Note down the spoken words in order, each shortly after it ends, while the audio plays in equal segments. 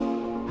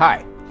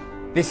Hi,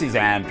 this is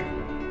Andrew,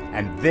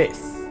 and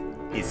this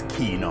is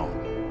Keen On,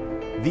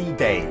 the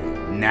daily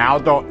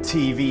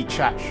now.tv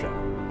chat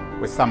show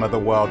with some of the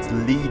world's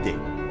leading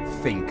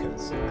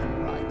thinkers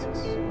and writers.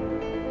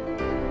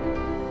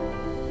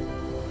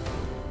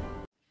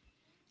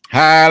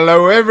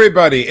 Hello,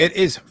 everybody. It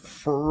is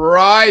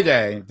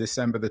Friday,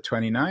 December the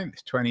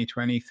 29th,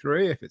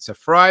 2023. If it's a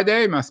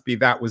Friday, must be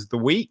that was the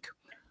week.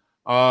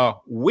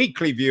 Our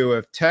weekly view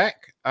of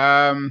tech.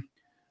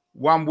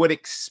 One would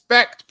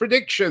expect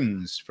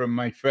predictions from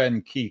my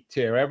friend Keith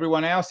Teare.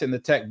 Everyone else in the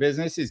tech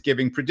business is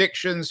giving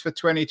predictions for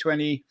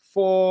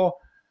 2024,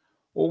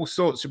 all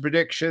sorts of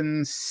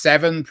predictions,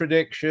 7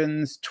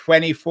 predictions,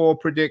 24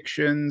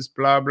 predictions,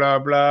 blah, blah,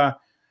 blah.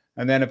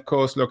 And then, of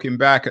course, looking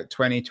back at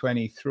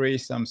 2023,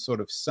 some sort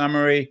of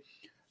summary,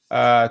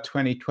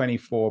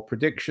 2024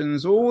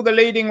 predictions. All the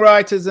leading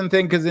writers and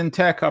thinkers in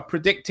tech are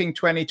predicting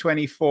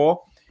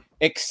 2024,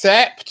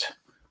 except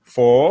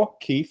for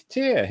Keith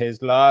Teare.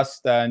 His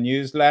last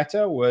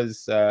newsletter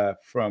was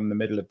from the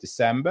middle of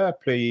December.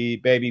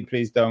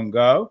 Please don't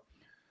go.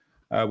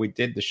 We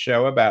did the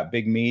show about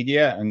big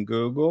media and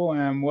Google.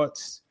 And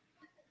what's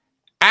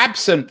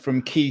absent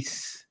from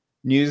Keith's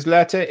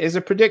newsletter is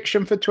a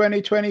prediction for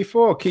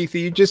 2024. Keith, are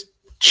you just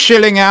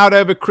chilling out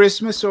over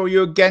Christmas, or are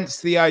you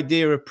against the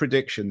idea of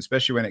prediction,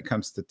 especially when it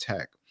comes to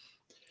tech?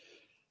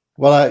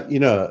 Well,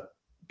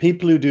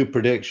 people who do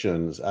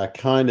predictions are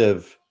kind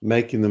of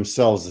making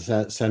themselves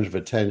the center of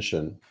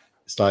attention.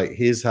 It's like,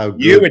 here's how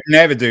good. You would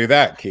never do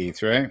that,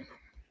 Keith, right?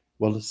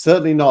 Well,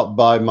 certainly not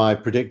by my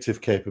predictive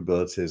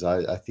capabilities.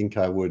 I think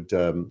I would,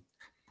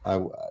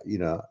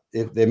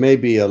 if there may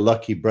be a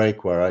lucky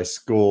break where I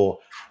score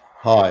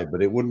high,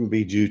 but it wouldn't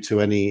be due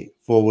to any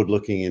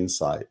forward-looking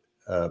insight.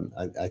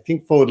 I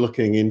think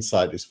forward-looking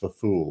insight is for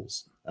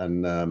fools.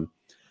 And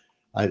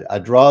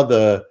I'd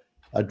rather,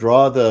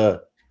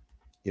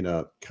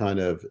 kind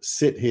of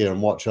sit here and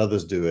watch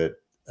others do it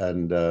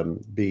and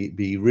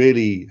be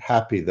really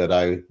happy that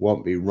I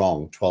won't be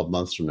wrong 12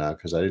 months from now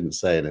because I didn't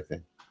say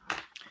anything.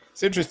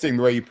 It's interesting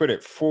the way you put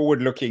it.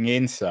 Forward-looking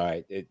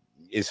insight, it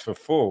is for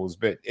fools,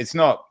 but it's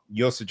not.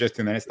 You're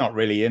suggesting that it's not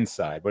really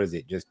insight. What is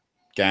it? Just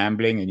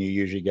gambling, and you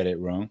usually get it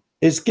wrong?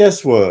 It's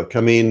guesswork.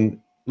 I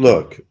mean,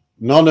 look,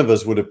 none of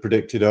us would have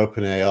predicted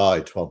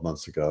OpenAI 12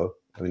 months ago.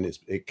 I mean,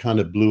 it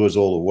kind of blew us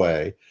all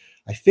away.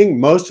 I think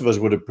most of us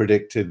would have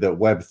predicted that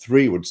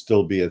Web3 would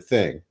still be a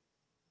thing.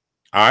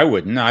 I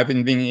wouldn't. I've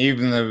been thinking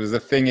even there was a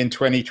thing in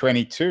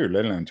 2022,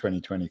 let alone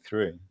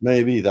 2023.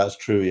 Maybe that's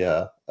true,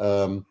 yeah.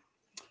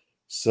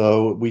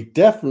 So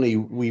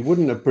we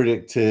wouldn't have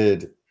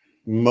predicted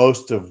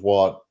most of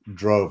what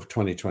drove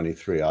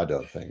 2023, I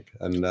don't think.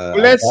 And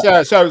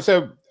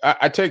so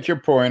I take your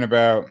point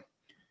about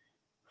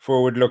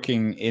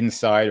forward-looking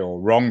insight or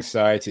wrong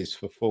sight is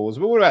for fools.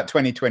 But what about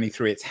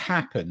 2023? It's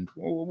happened.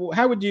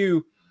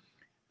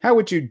 How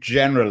would you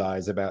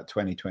generalize about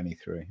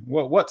 2023?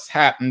 What's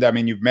happened? I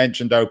mean, you've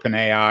mentioned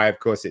OpenAI. Of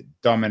course, it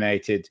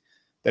dominated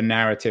the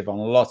narrative on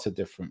lots of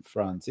different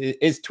fronts.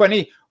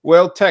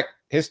 World tech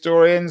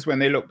historians, when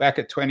they look back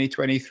at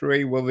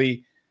 2023, will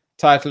the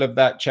title of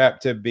that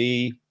chapter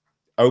be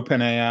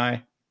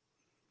OpenAI?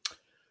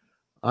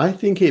 I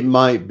think it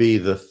might be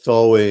the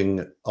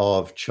thawing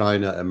of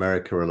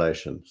China-America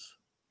relations.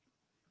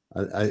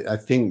 I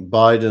think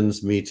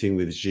Biden's meeting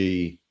with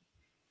Xi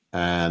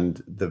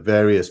and the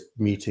various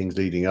meetings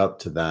leading up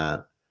to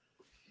that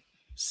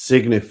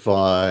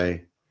signify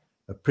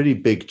a pretty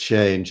big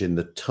change in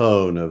the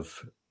tone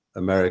of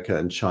America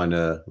and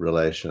China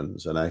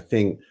relations. And I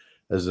think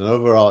as an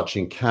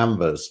overarching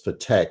canvas for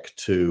tech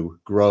to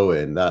grow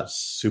in, that's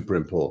super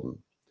important.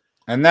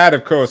 And that,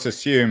 of course,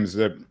 assumes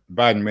that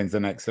Biden wins the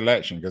next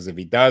election, because if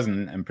he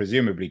doesn't, and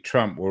presumably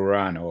Trump will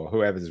run, or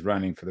whoever's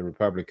running for the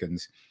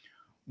Republicans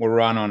will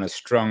run on a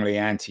strongly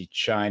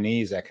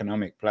anti-Chinese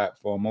economic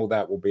platform, all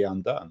that will be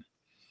undone.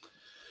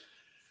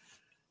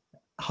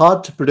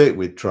 Hard to predict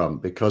with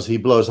Trump because he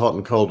blows hot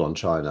and cold on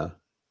China.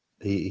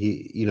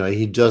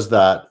 He does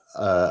that.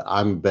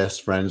 I'm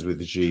best friends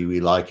with Xi. We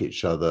like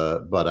each other,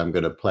 but I'm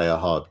going to play a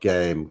hard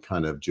game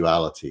kind of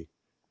duality.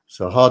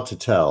 So hard to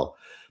tell.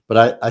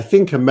 But I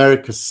think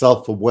America's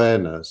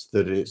self-awareness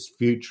that its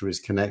future is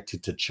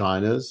connected to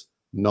China's,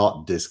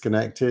 not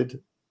disconnected,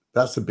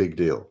 that's a big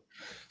deal.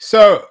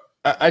 So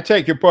I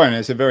take your point.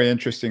 It's a very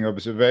interesting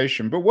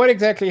observation. But what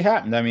exactly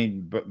happened? I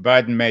mean,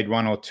 Biden made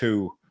one or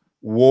two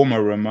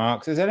warmer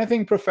remarks. Has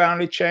anything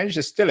profoundly changed?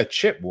 There's still a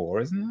chip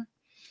war, isn't there?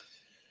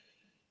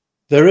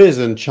 There is,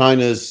 and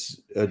China's,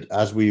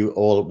 as we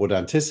all would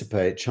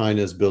anticipate,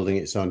 China's building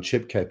its own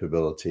chip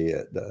capability.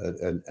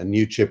 A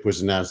new chip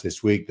was announced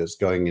this week that's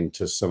going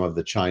into some of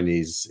the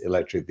Chinese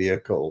electric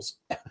vehicles.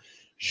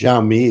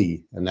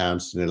 Xiaomi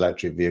announced an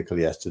electric vehicle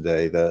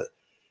yesterday that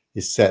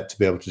is set to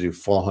be able to do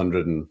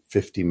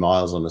 450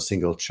 miles on a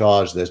single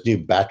charge. There's new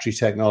battery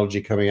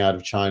technology coming out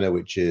of China,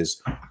 which is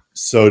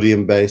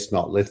sodium-based,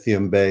 not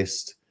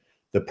lithium-based.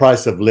 The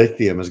price of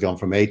lithium has gone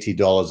from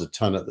 $80 a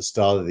ton at the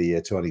start of the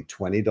year to only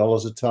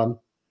 $20 a ton.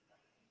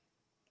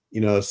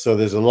 So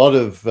there's a lot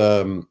of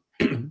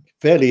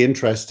fairly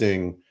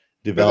interesting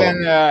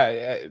development.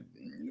 But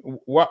then,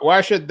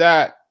 why should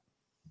that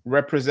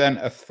represent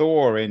a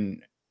thaw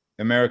in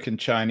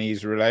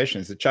American-Chinese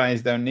relations? The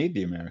Chinese don't need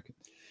the Americans.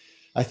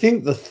 I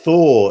think the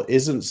thaw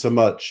isn't so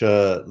much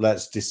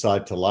let's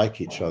decide to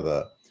like each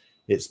other.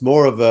 It's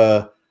more of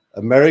a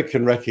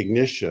American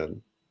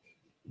recognition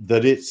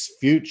that its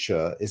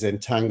future is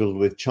entangled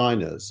with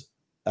China's,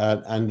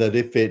 and that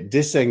if it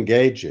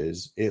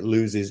disengages, it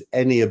loses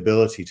any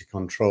ability to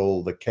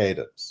control the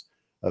cadence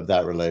of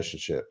that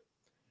relationship.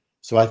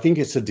 So I think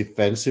it's a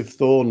defensive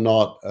thaw,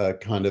 not a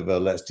kind of a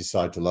let's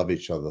decide to love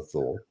each other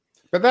thaw.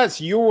 But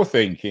that's your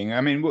thinking.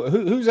 I mean,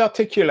 who's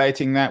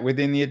articulating that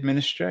within the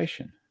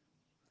administration?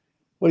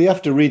 Well, you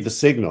have to read the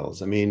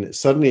signals. I mean,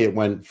 suddenly it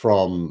went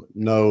from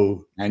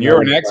no... And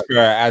you're an expert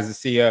as the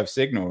CEO of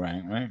Signal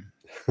Rank, right?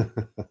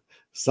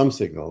 Some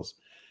signals.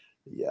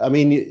 I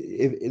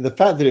mean, the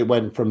fact that it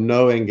went from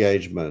no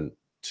engagement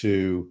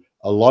to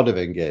a lot of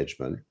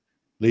engagement,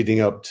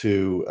 leading up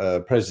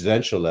to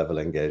presidential level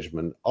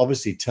engagement,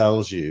 obviously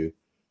tells you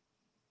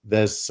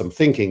there's some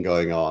thinking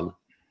going on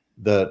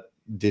that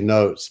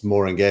denotes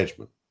more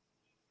engagement.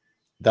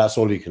 That's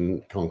all you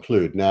can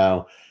conclude.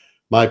 Now,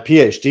 my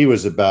PhD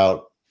was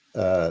about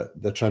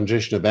the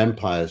transition of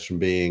empires from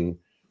being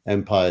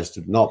empires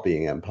to not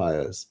being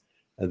empires,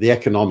 the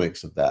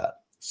economics of that.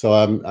 So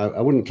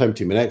I wouldn't claim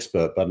to be an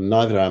expert, but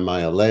neither am I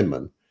a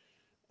layman.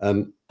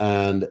 And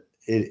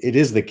it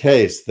is the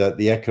case that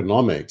the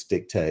economics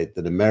dictate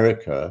that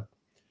America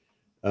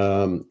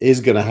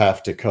is going to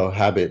have to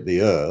cohabit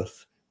the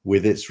earth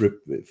with its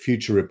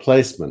future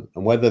replacement.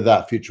 And whether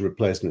that future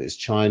replacement is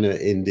China,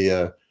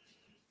 India,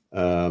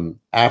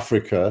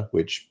 Africa,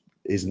 which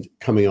is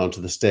coming onto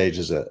the stage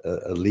as a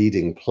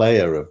leading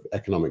player of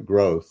economic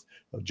growth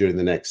during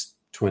the next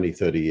 20,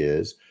 30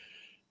 years,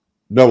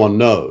 no one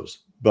knows.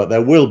 But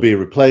there will be a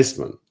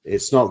replacement.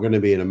 It's not going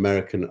to be an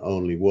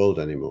American-only world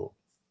anymore.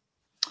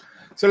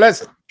 So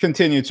let's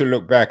continue to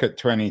look back at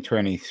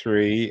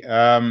 2023.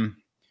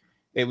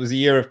 It was a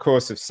year, of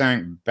course, of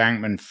Sam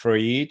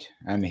Bankman-Fried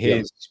and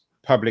his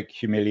public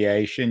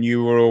humiliation.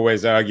 You were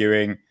always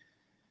arguing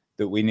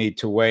that we need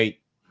to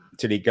wait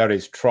till he got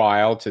his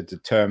trial to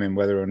determine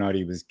whether or not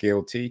he was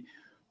guilty.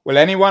 Will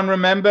anyone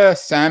remember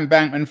Sam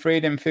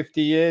Bankman-Fried in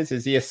 50 years?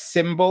 Is he a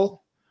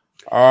symbol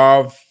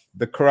of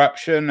the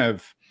corruption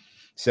of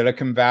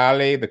Silicon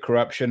Valley, the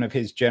corruption of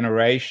his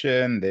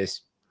generation,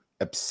 this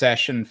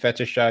obsession,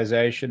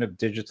 fetishization of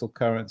digital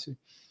currency?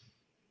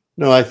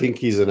 No, I think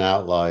he's an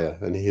outlier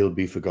and he'll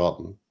be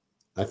forgotten.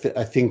 I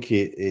think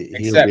he'll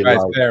Except be by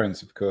his like,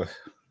 parents, of course.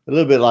 a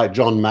little bit like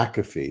John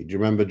McAfee. Do you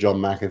remember John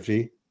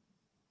McAfee?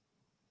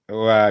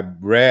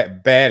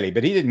 Barely,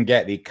 but he didn't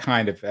get the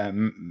kind of. I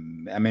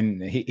mean,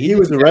 he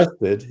was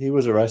arrested. He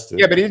was arrested.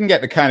 Yeah, but he didn't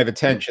get the kind of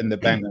attention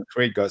that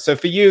Bankman-Fried got. So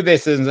for you,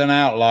 this is an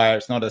outlier.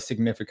 It's not a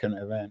significant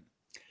event.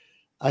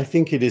 I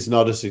think it is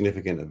not a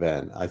significant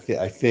event. I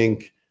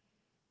think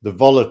the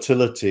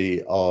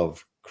volatility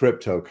of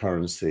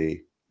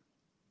cryptocurrency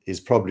is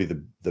probably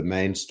the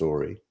main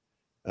story.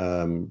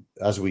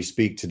 As we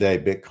speak today,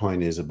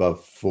 Bitcoin is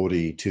above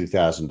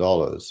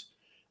 $42,000,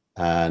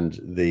 and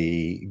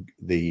the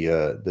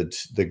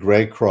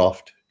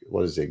Graycroft,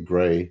 what is it,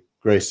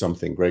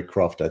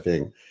 Graycroft, I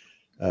think,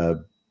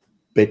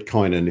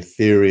 Bitcoin and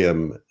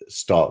Ethereum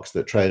stocks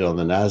that trade on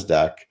the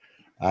Nasdaq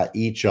are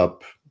each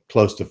up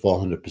close to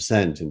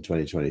 400% in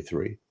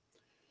 2023.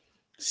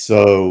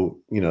 So,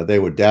 they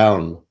were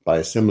down by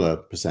a similar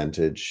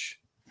percentage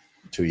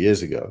 2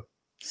 years ago.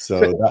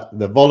 So that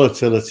the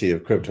volatility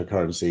of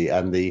cryptocurrency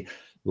and the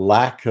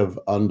lack of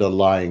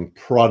underlying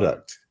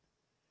product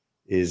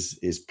is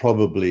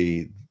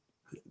probably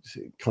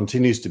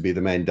continues to be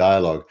the main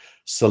dialogue.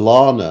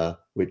 Solana,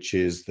 which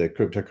is the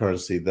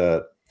cryptocurrency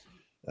that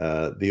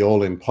the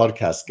All In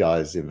podcast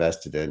guys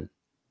invested in,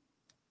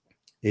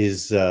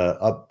 is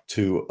up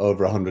to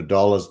over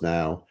 $100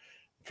 now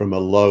from a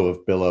low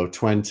of below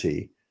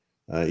 20,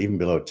 even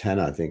below 10,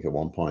 I think, at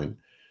one point.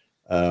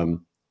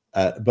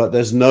 But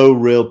there's no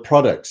real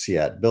products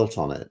yet built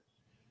on it.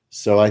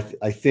 So I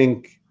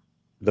think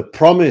the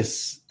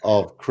promise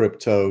of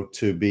crypto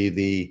to be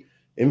the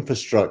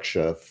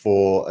infrastructure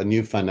for a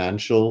new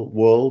financial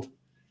world,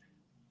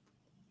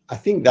 I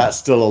think that's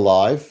still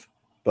alive,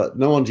 but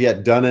no one's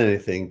yet done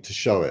anything to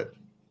show it.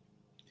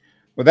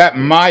 Well, that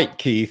might,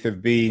 Keith,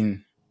 have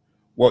been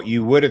what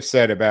you would have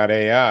said about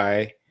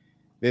AI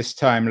this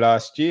time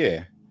last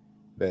year.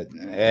 That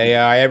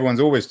AI,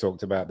 everyone's always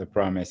talked about the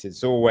promise.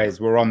 It's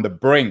always, we're on the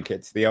brink.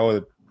 It's the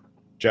old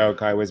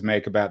joke I always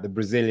make about the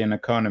Brazilian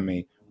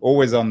economy,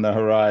 always on the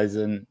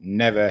horizon,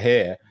 never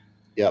here.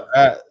 Yeah.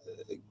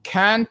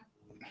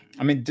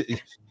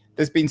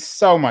 There's been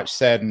so much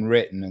said and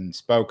written and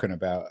spoken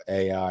about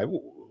AI.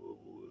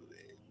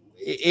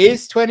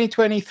 Is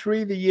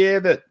 2023 the year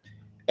that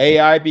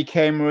AI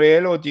became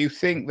real, or do you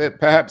think that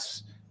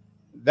perhaps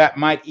that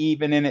might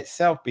even in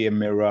itself be a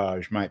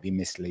mirage, might be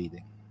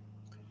misleading?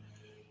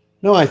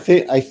 No, I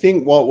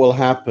think what will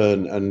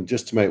happen, and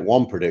just to make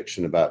one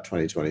prediction about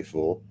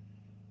 2024,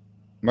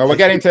 Well, we're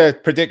getting to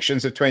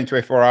predictions of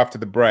 2024 after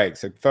the break,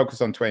 so focus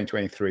on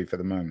 2023 for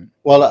the moment.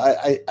 Well,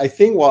 I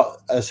think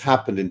what has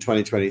happened in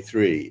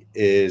 2023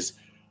 is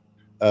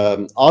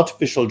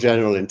artificial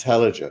general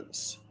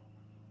intelligence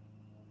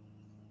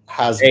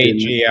has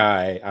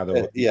AGI,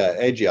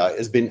 AGI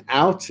has been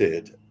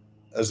outed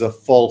as a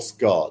false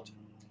god,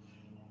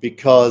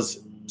 because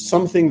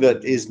something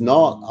that is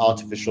not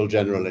artificial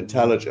general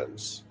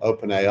intelligence,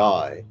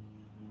 OpenAI,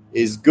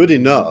 is good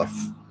enough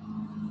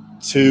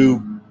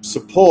to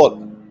support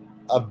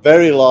a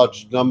very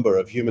large number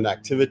of human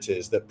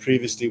activities that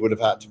previously would have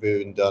had to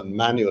be done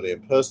manually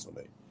and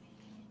personally.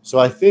 So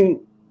I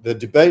think the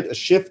debate has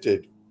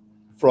shifted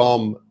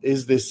from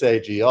is this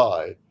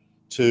AGI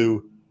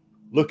to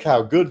look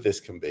how good this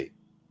can be.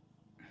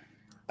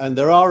 And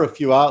there are a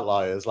few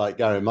outliers like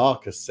Gary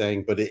Marcus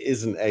saying, but it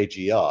isn't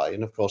AGI.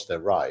 And of course they're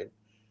right.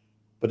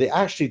 But it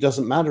actually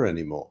doesn't matter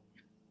anymore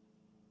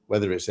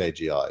whether it's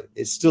AGI.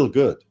 It's still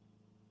good.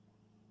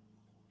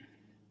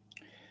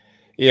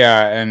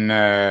 Yeah, and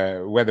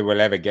whether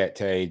we'll ever get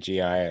to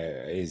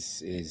AGI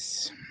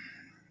is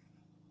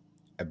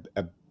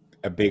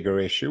a bigger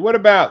issue. What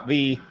about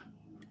the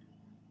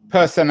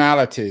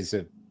personalities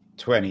of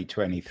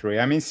 2023?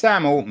 I mean,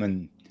 Sam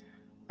Altman,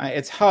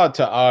 it's hard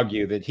to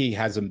argue that he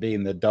hasn't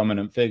been the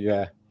dominant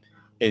figure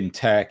in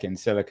tech in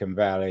Silicon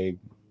Valley,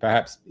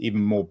 perhaps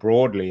even more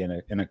broadly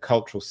in a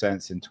cultural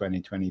sense in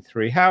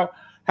 2023. How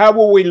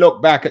will we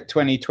look back at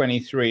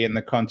 2023 in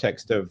the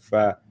context of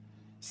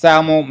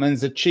Sam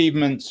Altman's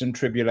achievements and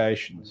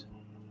tribulations?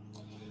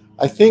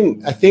 I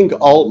think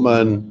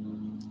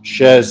Altman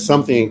shares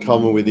something in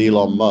common with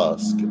Elon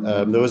Musk.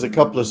 There was a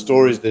couple of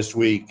stories this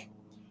week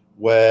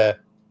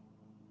where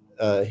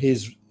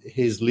his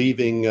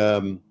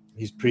leaving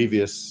his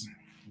previous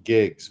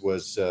gigs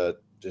was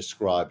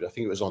described. I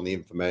think it was on the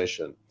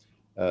Information,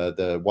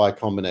 the Y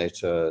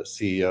Combinator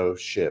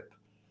CEO-ship.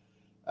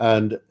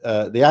 And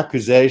the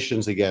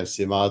accusations against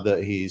him are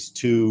that he's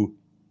too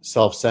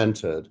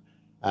self-centered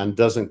and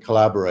doesn't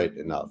collaborate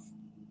enough,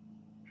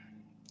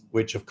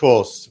 which, of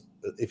course,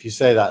 if you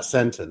say that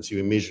sentence, you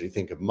immediately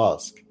think of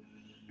Musk.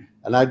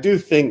 And I do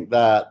think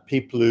that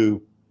people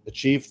who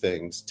achieve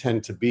things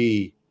tend to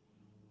be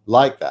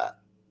like that.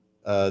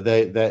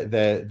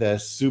 They're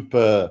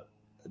super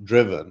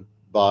driven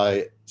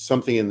by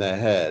something in their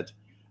head,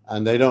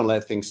 and they don't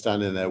let things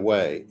stand in their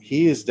way.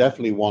 He is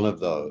definitely one of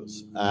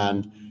those.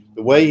 And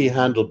the way he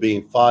handled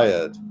being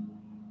fired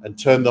and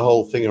turned the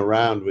whole thing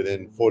around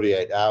within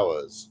 48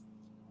 hours,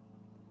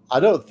 I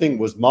don't think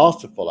was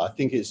masterful. I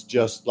think it's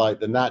just like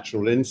the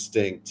natural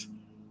instinct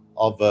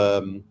of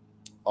an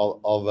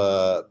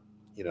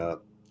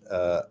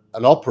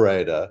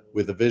operator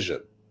with a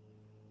vision.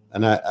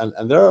 And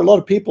there are a lot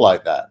of people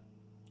like that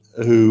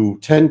who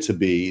tend to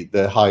be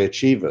the high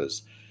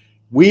achievers.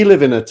 We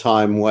live in a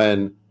time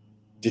when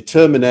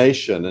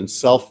determination and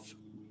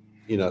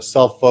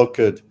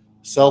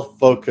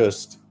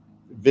self-focused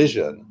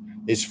vision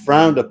is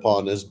frowned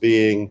upon as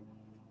being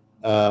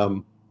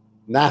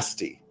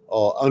nasty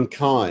or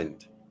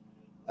unkind.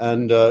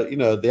 And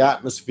the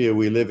atmosphere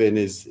we live in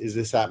is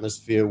this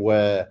atmosphere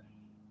where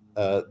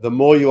the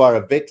more you are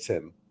a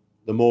victim,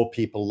 the more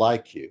people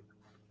like you.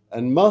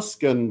 And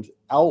Musk and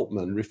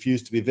Altman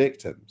refuse to be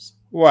victims.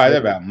 What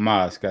about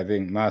Musk? I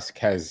think Musk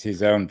has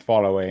his own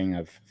following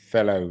of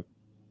fellow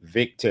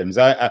victims.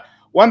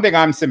 One thing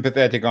I'm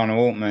sympathetic on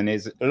Altman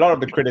is a lot of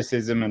the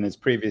criticism in his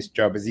previous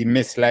job is he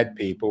misled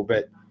people.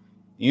 But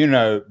you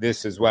know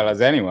this as well as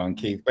anyone,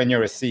 Keith. When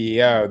you're a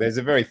CEO, there's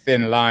a very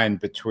thin line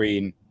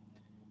between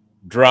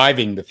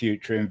driving the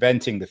future,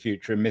 inventing the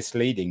future, and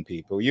misleading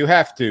people. You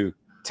have to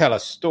tell a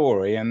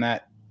story, and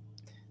that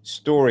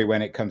story,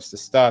 when it comes to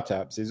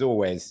startups, is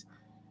always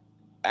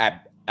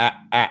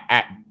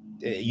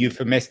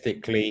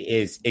euphemistically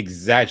is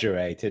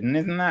exaggerated. And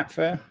isn't that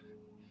fair?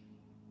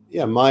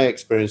 Yeah, my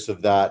experience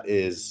of that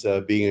is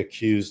being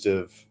accused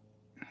of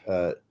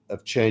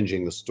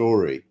changing the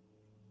story,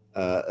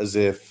 as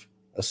if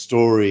a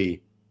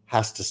story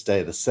has to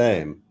stay the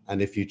same,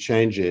 and if you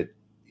change it,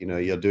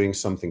 you're doing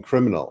something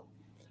criminal.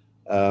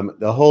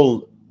 The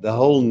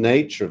whole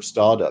nature of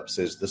startups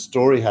is the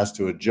story has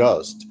to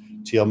adjust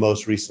to your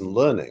most recent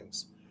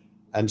learnings,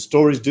 and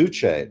stories do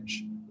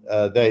change.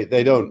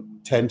 They don't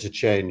tend to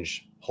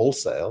change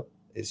wholesale.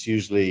 It's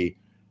usually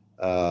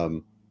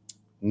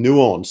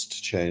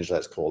nuanced change,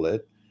 let's call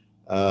it.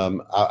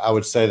 I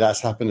would say that's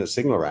happened at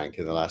SignalRank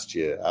in the last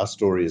year. Our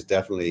story is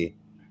definitely,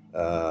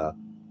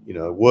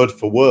 word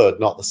for word,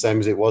 not the same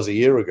as it was a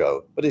year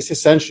ago, but it's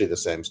essentially the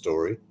same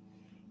story.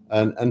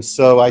 And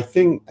so I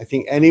think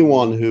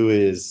anyone who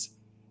is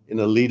in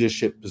a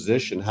leadership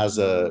position has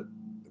a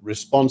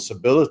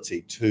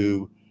responsibility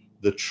to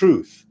the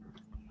truth.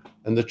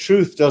 And the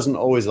truth doesn't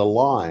always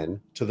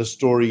align to the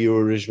story you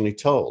were originally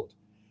told.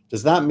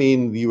 Does that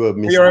mean you were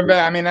misled?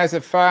 I mean, as a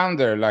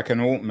founder, like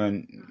an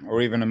Altman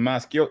or even a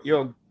Musk,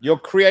 you're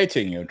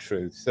creating your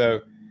truth.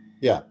 So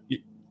yeah,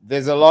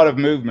 there's a lot of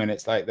movement.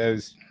 It's like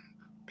those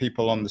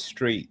people on the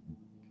street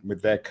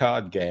with their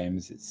card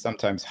games. It's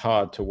sometimes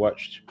hard to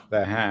watch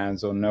their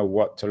hands or know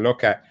what to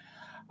look at.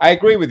 I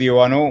agree with you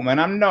on Altman.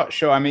 I'm not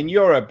sure. I mean,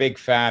 you're a big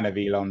fan of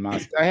Elon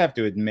Musk. I have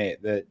to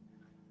admit that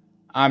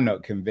I'm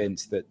not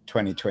convinced that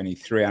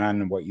 2023, and I don't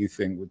know what you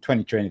think,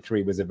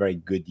 2023 was a very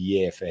good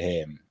year for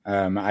him.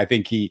 I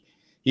think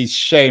he's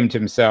shamed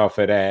himself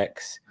at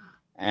X.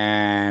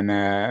 And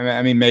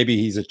I mean, maybe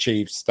he's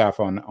achieved stuff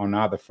on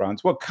other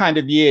fronts. What kind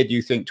of year do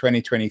you think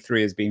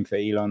 2023 has been for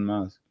Elon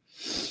Musk?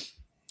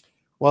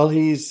 Well,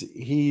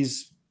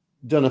 he's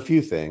done a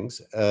few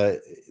things.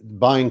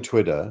 Buying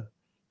Twitter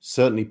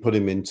certainly put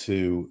him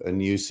into a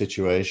new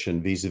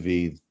situation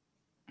vis-a-vis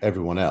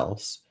everyone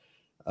else.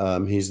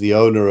 He's the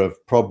owner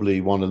of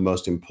probably one of the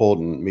most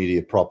important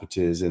media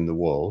properties in the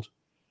world,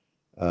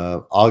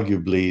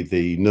 arguably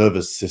the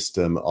nervous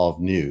system of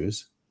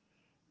news.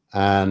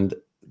 And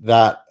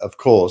that, of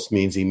course,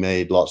 means he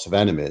made lots of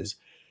enemies.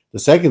 The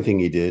second thing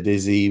he did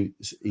is he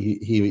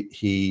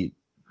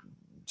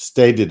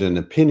stated an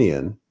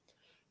opinion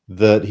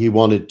that he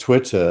wanted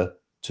Twitter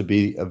to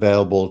be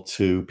available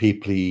to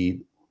people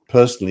he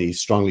personally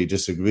strongly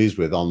disagrees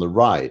with on the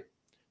right,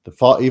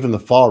 even the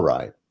far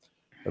right,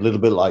 a little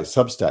bit like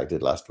Substack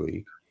did last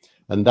week.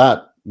 And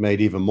that made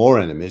even more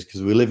enemies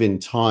because we live in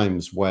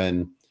times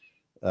when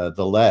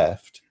the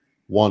left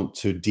want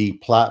to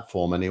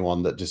deplatform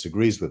anyone that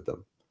disagrees with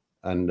them.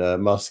 And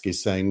Musk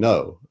is saying,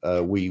 no,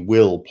 we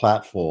will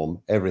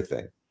platform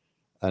everything.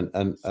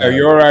 So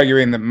you're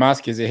arguing that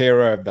Musk is a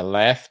hero of the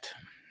left?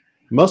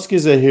 Musk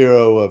is a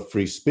hero of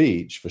free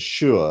speech, for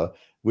sure,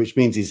 which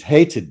means he's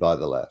hated by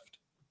the left.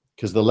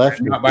 Because the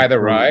left... Not by the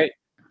right?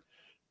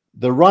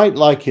 The right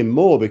like him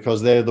more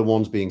because they're the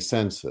ones being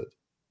censored.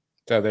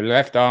 So the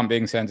left aren't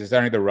being censored. It's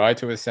only the right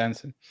who is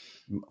censored?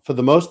 For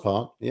the most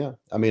part, yeah.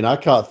 I mean, I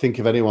can't think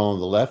of anyone on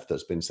the left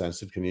that's been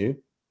censored. Can you?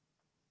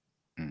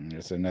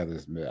 There's another.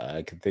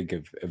 I can think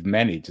of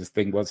many. Just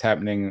think what's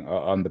happening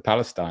on the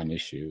Palestine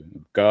issue,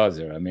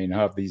 Gaza. I mean,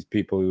 half these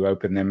people who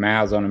open their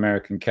mouths on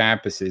American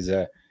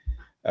campuses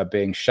are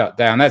being shut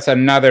down. That's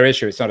another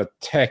issue. It's not a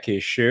tech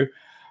issue.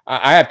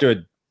 I have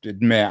to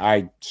admit,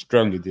 I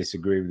strongly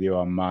disagree with you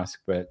on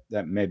Musk, but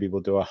that maybe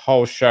we'll do a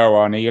whole show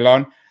on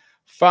Elon.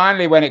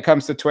 Finally, when it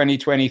comes to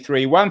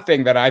 2023, one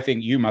thing that I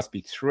think you must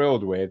be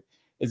thrilled with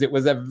is it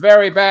was a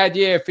very bad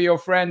year for your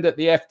friend at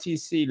the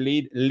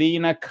FTC,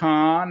 Lina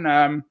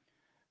Khan.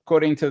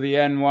 According to the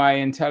NY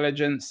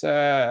intelligence,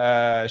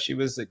 she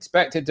was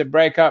expected to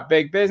break up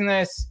big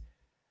business,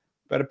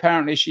 but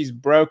apparently she's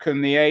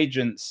broken the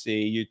agency.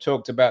 You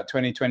talked about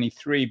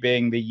 2023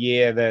 being the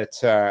year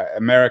that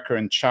America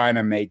and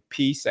China made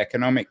peace,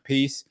 economic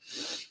peace.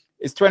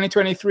 Is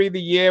 2023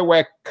 the year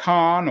where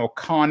Khan or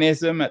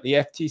Khanism at the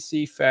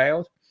FTC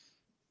failed?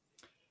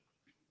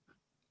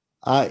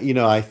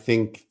 I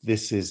think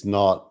this is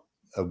not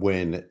a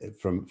win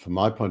from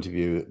my point of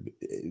view,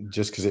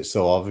 just because it's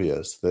so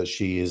obvious that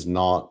she's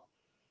not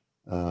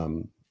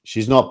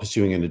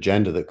pursuing an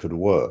agenda that could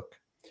work.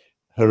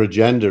 Her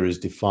agenda is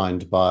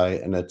defined by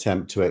an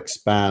attempt to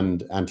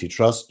expand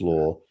antitrust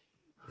law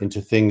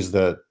into things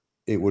that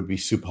it would be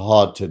super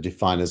hard to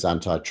define as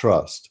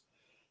antitrust.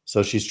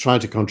 So she's trying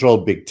to control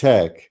big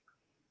tech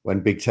when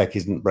big tech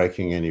isn't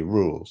breaking any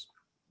rules.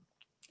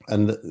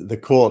 And the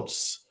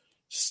courts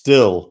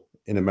still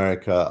in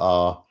America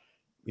are,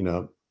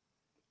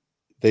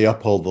 they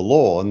uphold the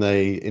law and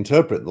they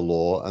interpret the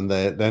law, and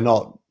they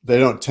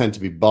don't tend to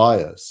be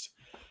biased.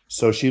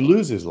 So she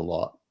loses a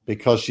lot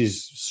because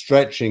she's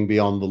stretching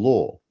beyond the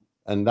law,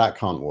 and that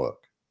can't work.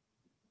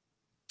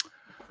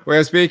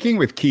 We're speaking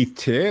with Keith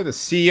Teare, the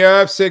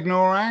CEO of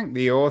Signal Rank,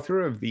 the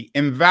author of the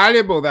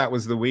invaluable That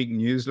Was the Week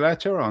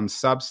newsletter on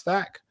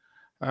Substack.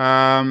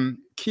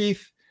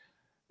 Keith,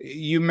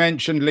 you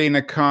mentioned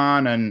Lina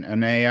Khan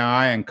and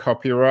AI and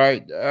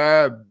copyright.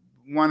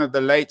 One of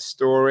the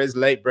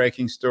late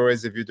breaking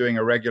stories, if you're doing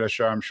a regular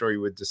show, I'm sure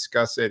you would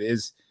discuss it,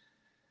 is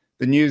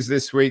the news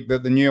this week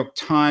that the New York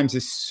Times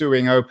is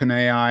suing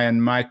OpenAI and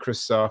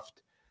Microsoft.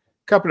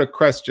 A couple of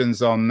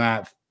questions on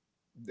that.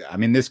 I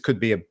mean, this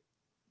could be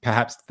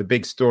perhaps the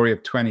big story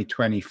of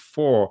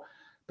 2024,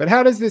 but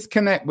how does this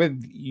connect with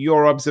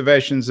your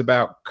observations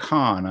about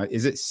Khan?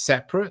 Is it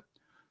separate?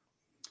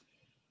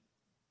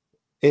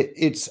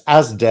 It's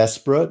as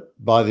desperate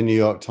by the New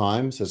York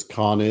Times as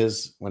Khan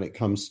is when it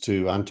comes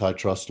to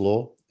antitrust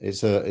law.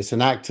 It's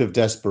an act of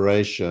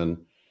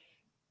desperation.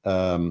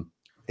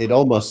 It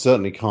almost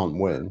certainly can't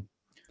win.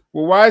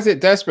 Well, why is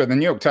it desperate? The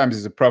New York Times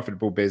is a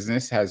profitable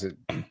business, has a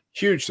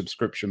huge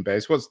subscription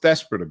base. What's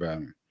desperate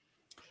about it?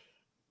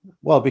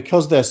 Well,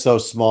 because they're so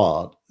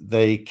smart,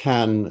 they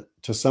can,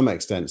 to some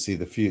extent, see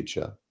the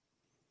future.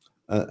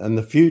 And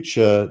the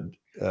future,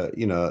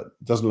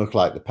 doesn't look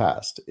like the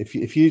past. If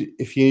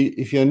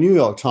you're New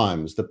York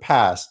Times, the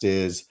past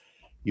is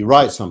you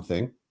write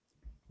something,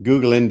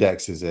 Google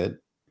indexes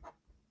it,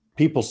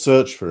 people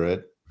search for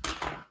it,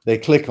 they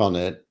click on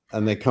it,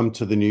 and they come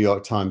to the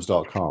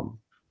NewYorkTimes.com.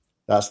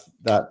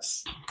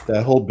 That's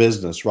their whole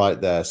business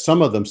right there.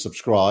 Some of them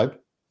subscribe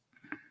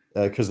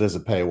because there's a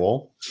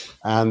paywall,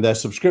 and their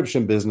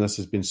subscription business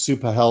has been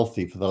super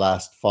healthy for the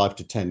last 5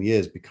 to 10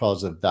 years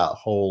because of that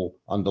whole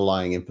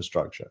underlying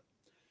infrastructure.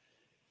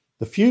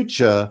 The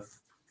future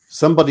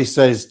somebody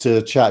says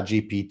to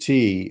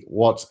ChatGPT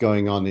what's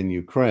going on in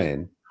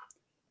Ukraine,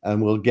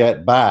 and we'll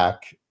get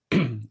back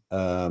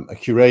a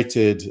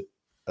curated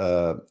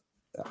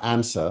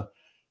answer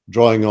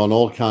drawing on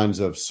all kinds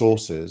of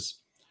sources,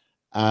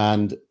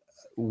 and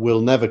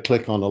we'll never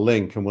click on a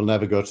link, and we'll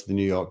never go to the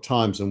New York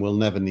Times, and we'll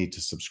never need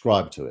to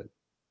subscribe to it.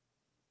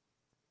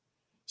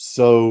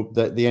 So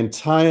that the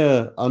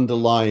entire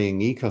underlying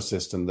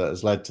ecosystem that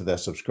has led to their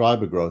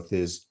subscriber growth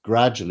is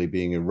gradually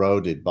being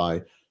eroded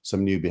by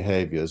some new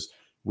behaviors.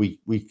 We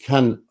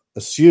can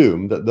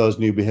assume that those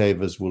new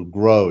behaviors will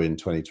grow in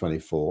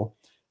 2024.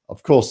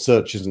 Of course,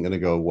 search isn't going to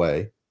go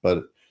away,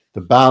 but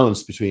the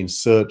balance between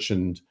search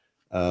and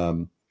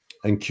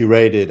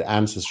curated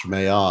answers from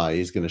AI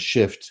is going to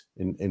shift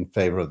in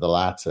favor of the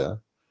latter,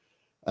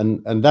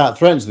 and that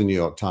threatens the New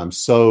York Times.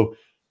 So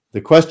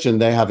the question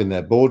they have in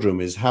their boardroom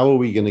is, how are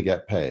we going to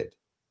get paid?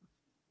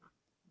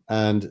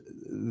 And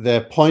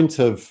their point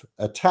of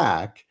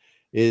attack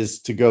is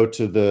to go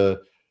to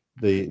the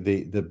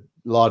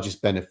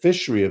largest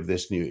beneficiary of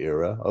this new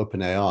era,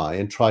 OpenAI,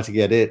 and try to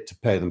get it to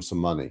pay them some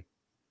money.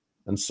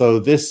 And so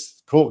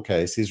this court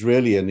case is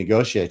really a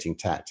negotiating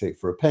tactic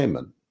for a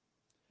payment.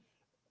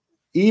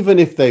 Even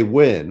if they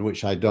win,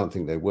 which I don't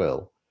think they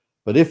will,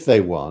 but if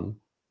they won,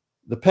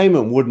 the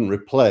payment wouldn't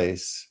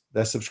replace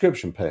their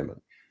subscription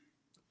payment.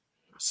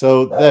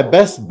 So their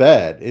best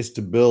bet is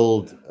to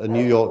build a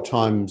New York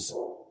Times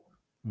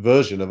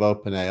version of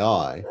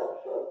OpenAI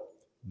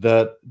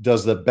that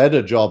does a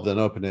better job than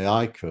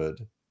OpenAI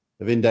could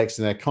of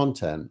indexing their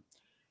content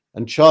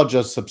and charge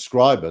us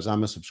subscribers.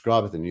 I'm a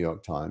subscriber to the New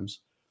York Times.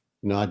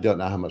 I don't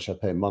know how much I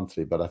pay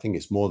monthly, but I think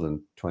it's more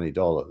than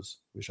 $20,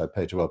 which I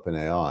pay to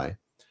OpenAI.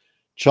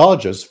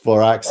 Charge us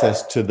for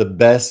access to the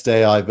best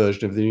AI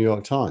version of the New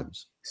York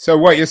Times. So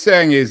what you're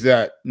saying is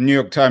that New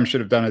York Times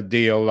should have done a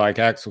deal like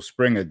Axel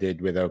Springer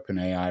did with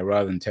OpenAI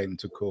rather than take them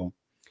to court.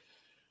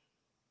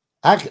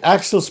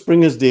 Axel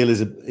Springer's deal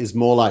is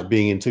more like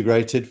being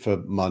integrated for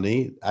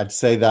money. I'd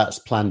say that's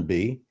plan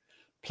B.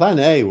 Plan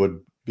A would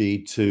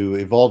be to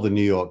evolve the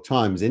New York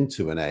Times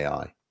into an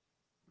AI,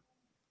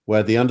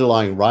 where the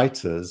underlying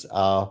writers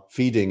are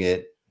feeding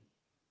it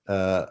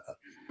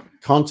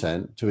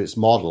content to its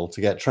model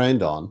to get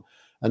trained on,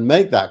 and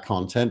make that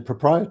content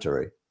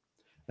proprietary.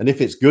 And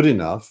if it's good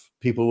enough,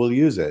 people will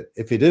use it.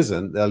 If it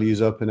isn't, they'll use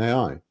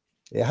OpenAI.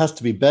 It has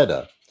to be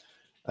better.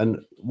 And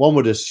one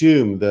would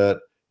assume that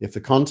if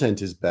the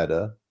content is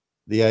better,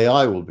 the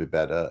AI will be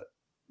better,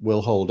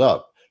 will hold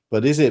up.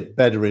 But is it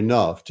better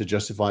enough to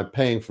justify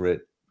paying for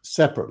it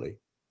separately?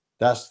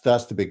 That's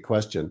the big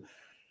question.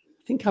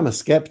 I think I'm a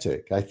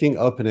skeptic. I think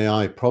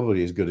OpenAI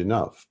probably is good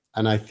enough.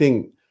 And I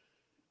think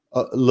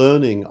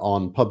learning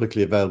on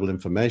publicly available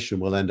information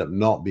will end up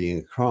not being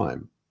a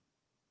crime.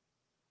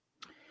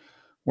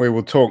 We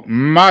will talk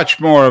much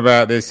more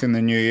about this in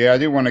the new year. I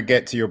do want to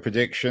get to your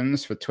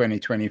predictions for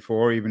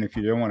 2024, even if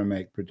you don't want to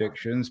make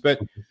predictions. But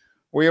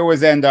we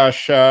always end our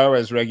show,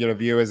 as regular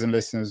viewers and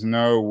listeners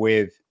know,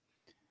 with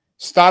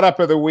Startup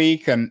of the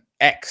Week and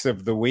X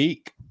of the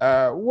Week.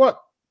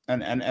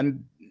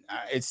 And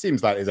it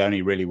seems like there's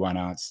only really one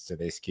answer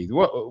to this, Keith.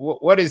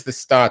 What is the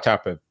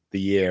startup of the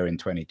year in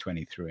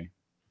 2023?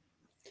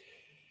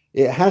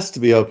 It has to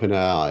be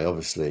OpenAI,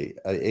 obviously.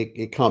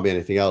 It can't be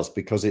anything else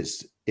because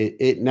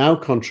it now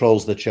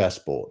controls the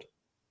chessboard.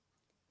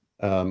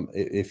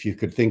 If you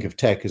could think of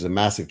tech as a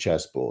massive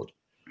chessboard,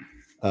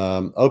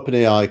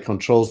 OpenAI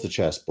controls the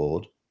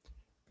chessboard.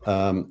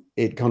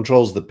 It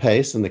controls the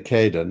pace and the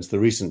cadence, the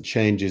recent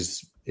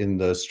changes in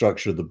the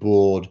structure of the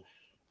board,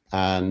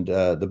 and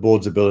the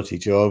board's ability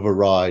to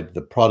override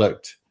the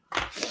product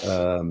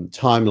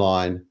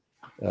timeline,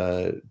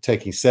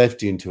 taking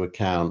safety into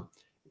account,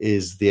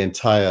 is the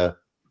entire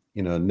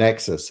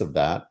nexus of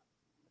that.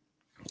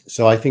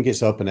 So I think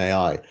it's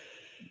OpenAI.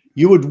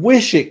 You would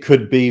wish it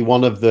could be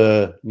one of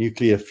the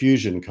nuclear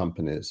fusion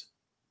companies,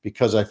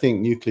 because I think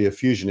nuclear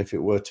fusion, if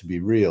it were to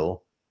be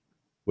real,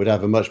 would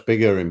have a much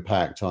bigger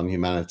impact on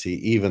humanity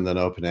even than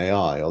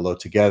OpenAI, although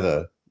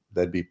together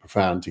they'd be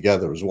profound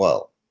together as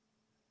well.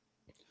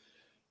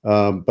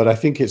 But I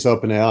think it's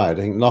OpenAI. I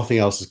think nothing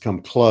else has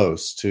come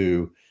close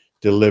to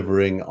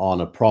delivering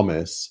on a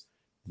promise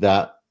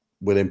that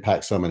will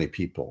impact so many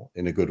people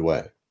in a good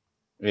way.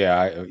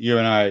 Yeah, you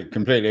and I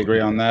completely agree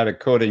on that.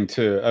 According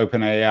to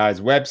OpenAI's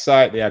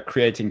website, they are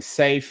creating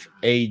safe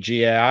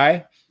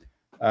AGI,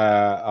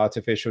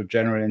 artificial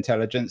general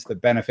intelligence, that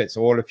benefits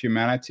all of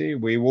humanity.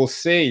 We will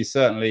see.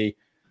 Certainly,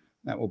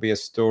 that will be a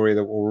story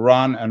that will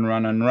run and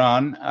run and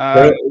run.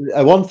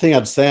 One thing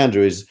I'd say,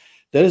 Andrew, is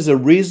there is a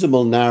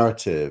reasonable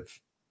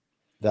narrative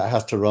that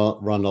has to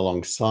run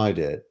alongside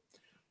it,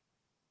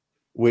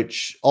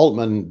 which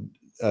Altman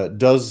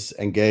does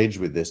engage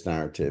with this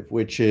narrative,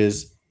 which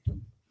is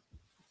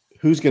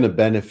who's going to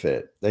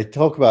benefit. They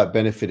talk about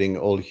benefiting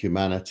all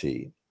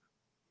humanity.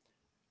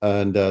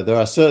 And there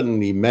are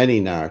certainly many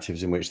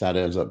narratives in which that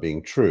ends up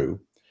being true.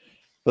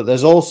 But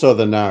there's also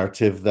the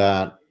narrative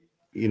that,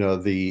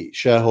 the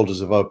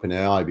shareholders of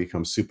OpenAI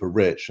become super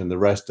rich and the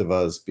rest of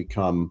us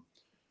become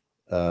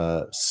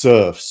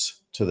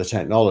serfs to the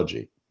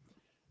technology.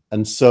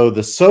 And so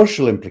the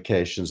social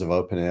implications of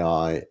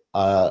OpenAI,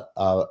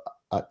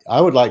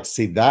 I would like to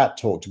see that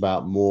talked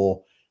about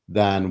more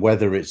than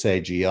whether it's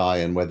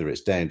AGI and whether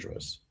it's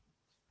dangerous.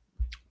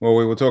 Well,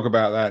 we will talk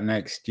about that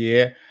next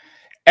year.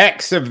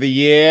 X of the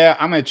year.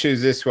 I'm going to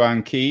choose this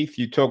one, Keith.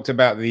 You talked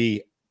about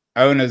the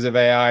owners of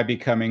AI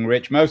becoming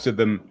rich. Most of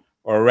them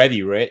are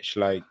already rich,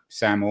 like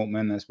Sam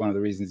Altman. That's one of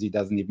the reasons he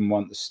doesn't even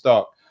want the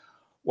stock.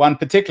 One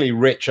particularly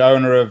rich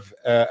owner of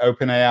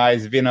OpenAI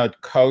is Vinod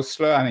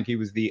Khosla. I think he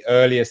was the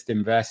earliest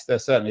investor,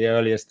 certainly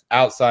earliest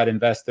outside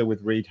investor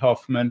with Reid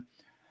Hoffman.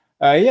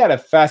 He had a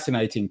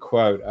fascinating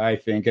quote, I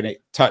think, and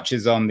it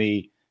touches on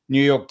the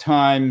New York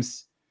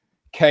Times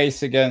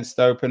case against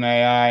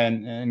OpenAI.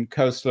 And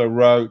Khosla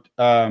wrote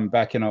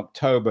back in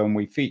October, and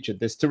we featured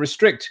this, to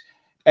restrict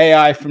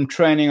AI from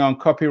training on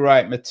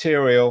copyright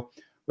material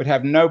would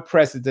have no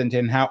precedent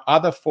in how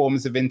other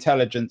forms of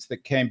intelligence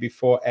that came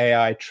before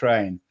AI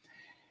train.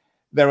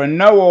 There are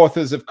no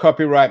authors of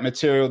copyright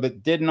material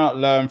that did not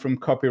learn from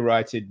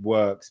copyrighted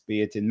works,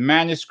 be it in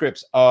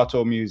manuscripts, art,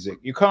 or music.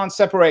 You can't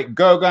separate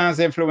Gauguin's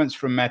influence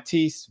from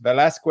Matisse,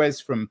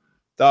 Velázquez from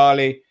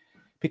Dali,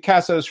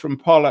 Picasso's from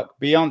Pollock,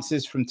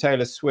 Beyonce's from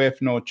Taylor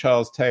Swift, nor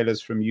Charles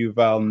Taylor's from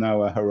Yuval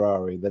Noah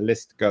Harari. The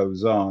list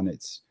goes on.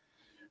 It's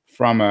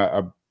from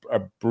a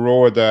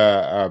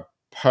broader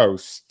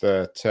post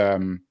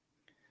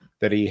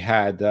that he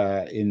had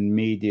in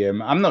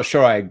Medium. I'm not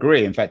sure I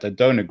agree. In fact, I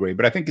don't agree,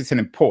 but I think it's an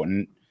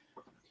important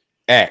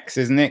X,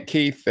 isn't it,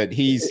 Keith? That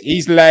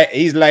he's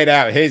laid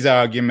out his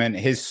argument,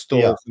 his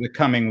stall for the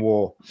coming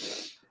war.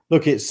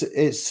 Look,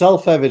 it's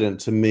self-evident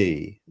to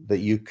me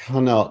that you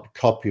cannot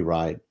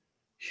copyright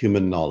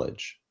human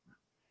knowledge,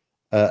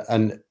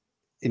 and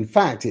in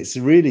fact, it's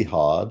really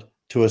hard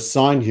to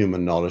assign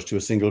human knowledge to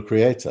a single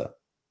creator.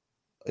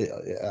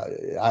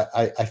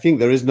 I think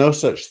there is no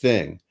such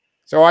thing.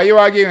 So are you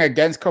arguing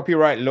against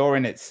copyright law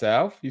in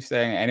itself? You're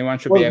saying anyone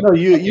should be able to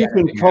you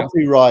can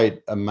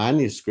copyright a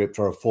manuscript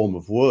or a form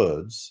of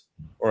words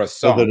or a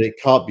song so that it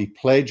can't be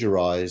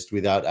plagiarized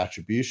without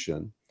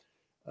attribution.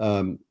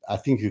 I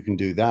think you can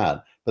do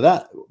that.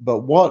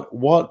 But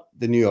what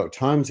the New York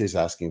Times is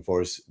asking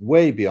for is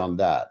way beyond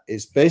that.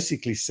 It's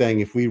basically saying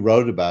if we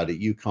wrote about it,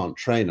 you can't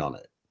train on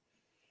it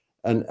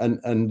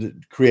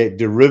and create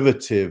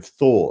derivative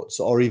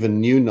thoughts or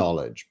even new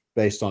knowledge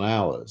based on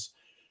ours.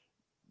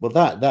 Well,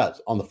 that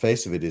on the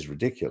face of it is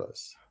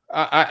ridiculous.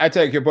 I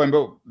take your point,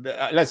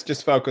 but let's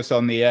just focus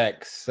on the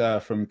X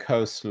from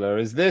Khosla.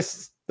 Is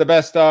this the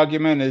best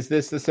argument? Is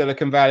this the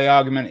Silicon Valley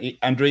argument?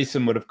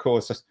 Andreessen would, of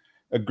course,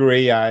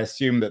 agree. I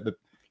assume that the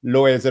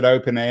lawyers at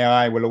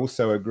OpenAI will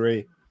also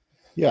agree.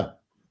 Yeah,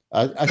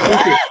 I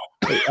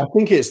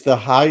think it's the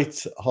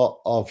height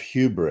of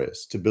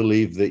hubris to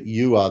believe that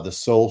you are the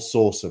sole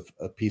source of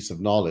a piece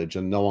of knowledge,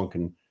 and no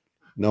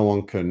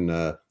one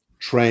can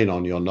train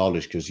on your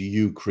knowledge because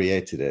you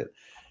created it.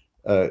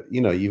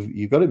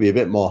 You've got to be a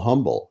bit more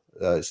humble.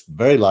 It's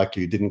very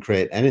likely you didn't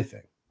create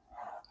anything.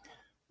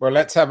 Well,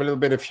 let's have a little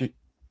bit of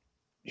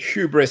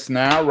hubris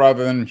now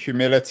rather than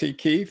humility,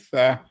 Keith.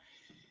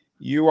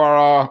 You are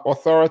our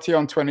authority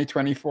on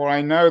 2024.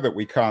 I know that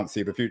we can't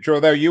see the future,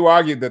 although you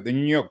argued that the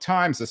New York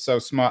Times are so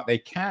smart they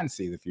can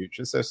see the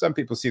future. So some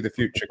people see the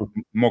future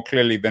more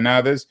clearly than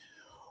others.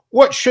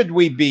 What should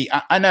we be?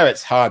 I know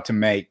it's hard to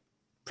make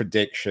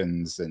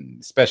predictions, and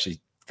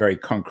especially very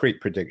concrete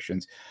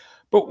predictions,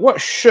 but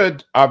what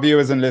should our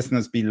viewers and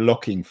listeners be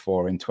looking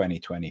for in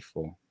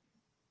 2024?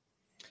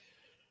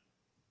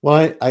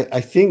 Well,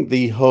 I think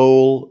the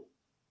whole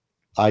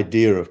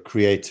idea of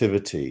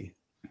creativity,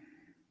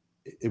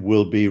 it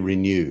will be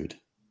renewed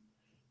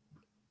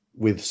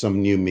with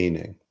some new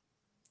meaning.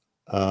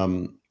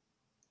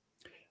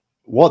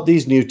 What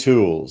these new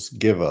tools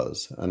give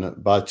us,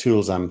 and by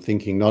tools I'm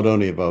thinking not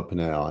only of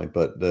OpenAI,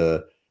 but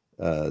the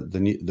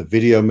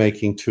video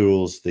making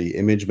tools, the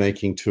image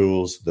making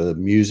tools, the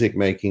music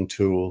making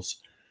tools.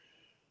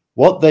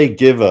 What they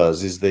give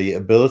us is the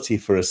ability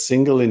for a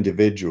single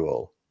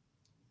individual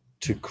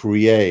to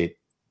create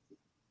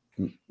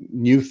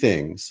new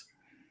things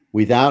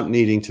without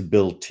needing to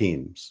build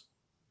teams.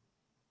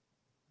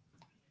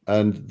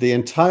 And the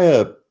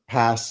entire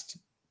past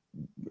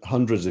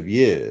hundreds of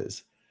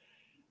years,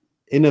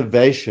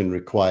 innovation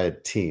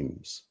required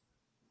teams.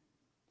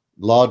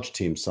 Large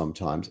teams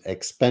sometimes,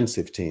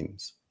 expensive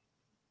teams.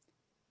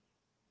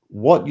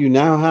 What you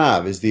now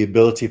have is the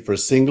ability for a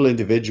single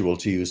individual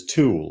to use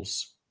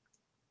tools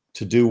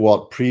to do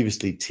what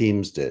previously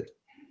teams did.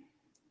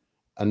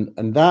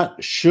 And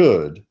that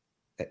should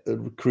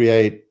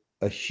create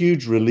a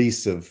huge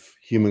release of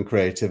human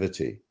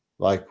creativity,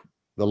 like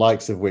the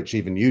likes of which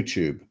even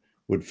YouTube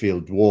would feel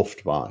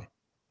dwarfed by.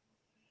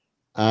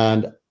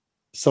 And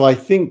so I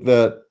think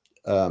that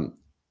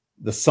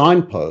the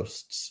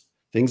signposts,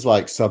 things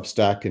like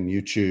Substack and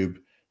YouTube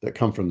that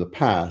come from the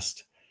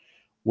past,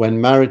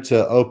 when married to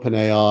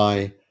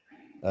OpenAI,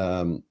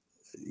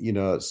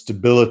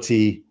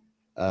 Stability,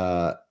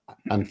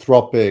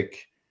 Anthropic,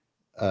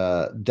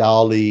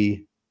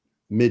 DALL-E,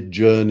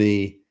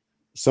 Midjourney,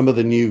 some of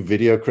the new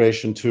video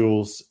creation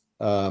tools,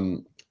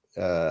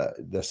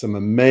 there's some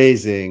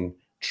amazing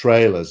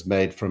trailers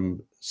made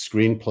from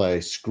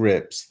screenplay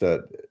scripts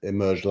that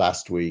emerged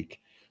last week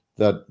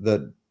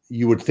that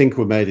you would think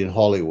were made in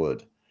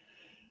Hollywood.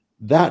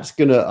 That's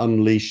going to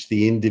unleash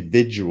the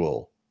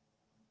individual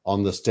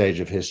on the stage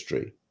of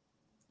history.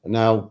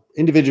 Now,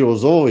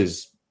 individuals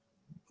always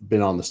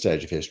been on the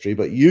stage of history,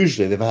 but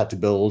usually they've had to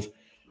build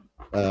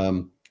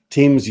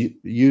teams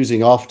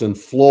using often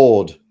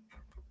flawed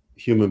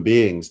human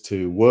beings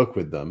to work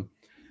with them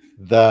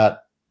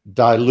that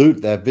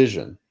dilute their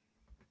vision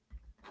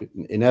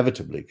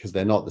inevitably because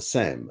they're not the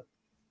same.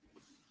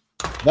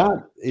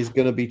 That is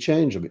going to be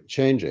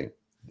changing.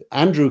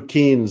 Andrew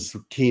Keen's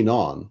Keen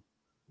On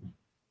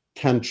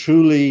can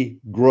truly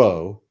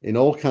grow in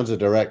all kinds of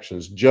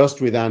directions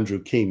just with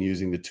Andrew Keen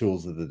using the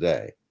tools of the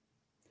day.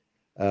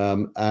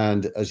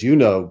 And as you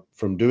know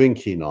from doing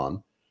Keen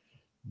On,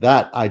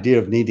 that idea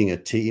of needing a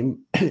team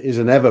is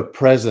an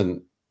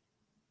ever-present,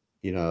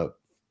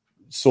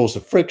 source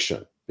of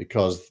friction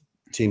because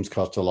teams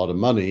cost a lot of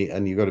money,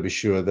 and you've got to be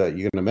sure that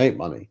you're going to make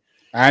money.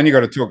 And you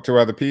got to talk to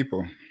other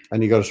people.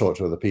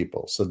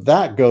 So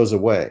that goes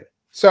away.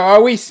 So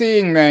are we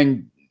seeing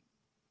then?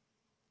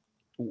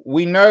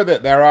 We know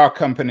that there are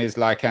companies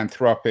like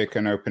Anthropic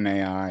and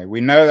OpenAI.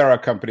 We know there are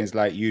companies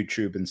like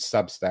YouTube and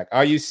Substack.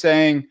 Are you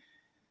saying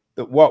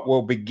that what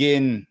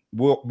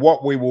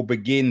we will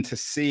begin to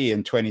see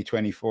in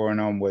 2024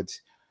 and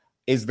onwards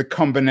is the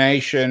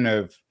combination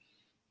of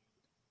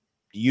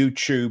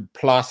YouTube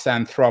plus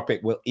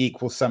Anthropic will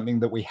equal something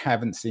that we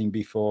haven't seen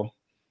before?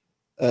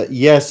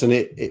 Yes,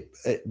 and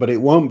but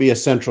it won't be a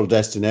central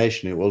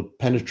destination. It will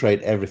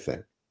penetrate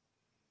everything.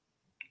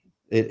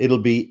 It'll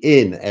be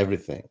in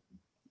everything.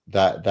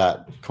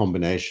 That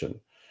combination.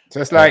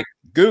 So it's like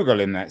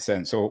Google in that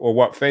sense, or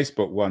what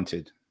Facebook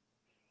wanted.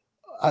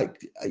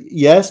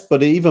 Yes,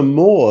 but even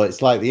more,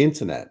 it's like the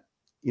internet.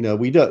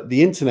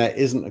 The internet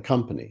isn't a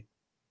company.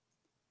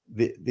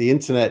 The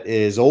internet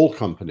is all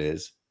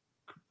companies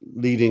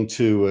leading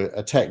to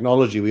a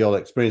technology we all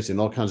experience in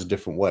all kinds of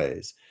different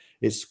ways.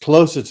 It's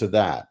closer to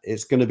that.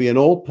 It's going to be an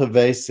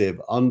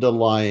all-pervasive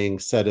underlying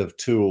set of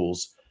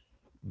tools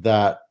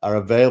that are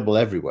available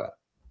everywhere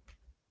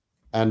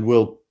and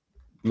will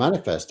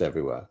manifest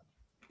everywhere,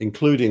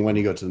 including when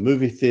you go to the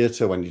movie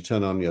theater, when you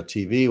turn on your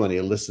TV, when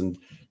you listen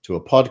to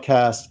a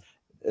podcast.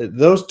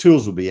 Those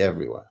tools will be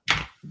everywhere.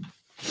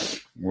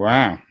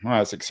 Wow, well,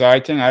 that's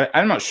exciting.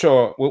 I'm not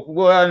sure.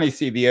 We'll only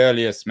see the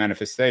earliest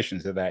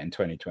manifestations of that in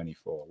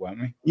 2024,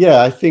 won't we?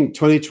 Yeah, I think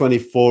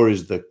 2024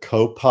 is the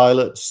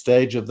co-pilot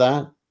stage of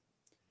that.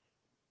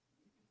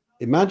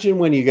 Imagine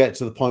when you get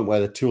to the point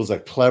where the tools are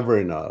clever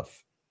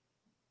enough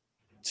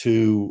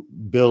to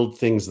build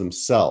things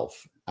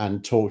themselves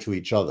and talk to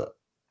each other.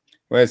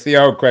 Well, it's the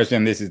old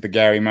question. This is the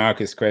Gary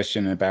Marcus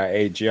question about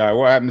AGI.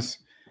 What happens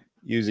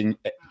using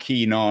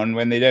Keen On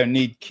when they don't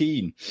need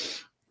Keen?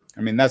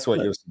 I mean, that's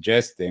what you're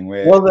suggesting.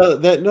 Well,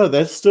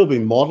 they'll still be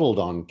modeled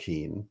on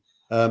Keen.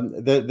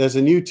 There's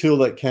a new tool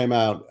that came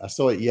out. I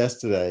saw it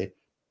yesterday,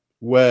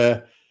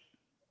 where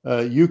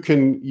you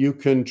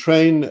can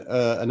train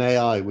an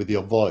AI with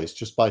your voice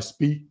just by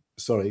speaking,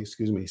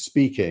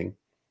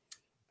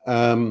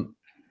 and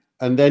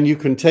then you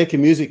can take a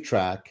music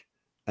track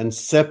and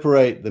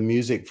separate the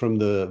music from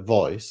the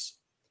voice,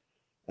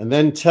 and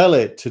then tell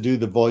it to do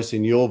the voice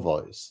in your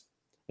voice.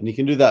 And you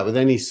can do that with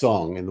any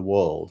song in the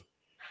world.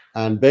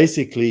 And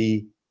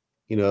basically,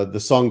 the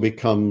song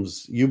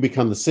you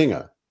become the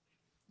singer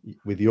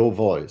with your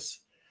voice.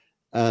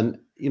 And,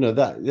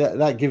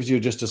 that gives you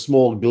just a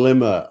small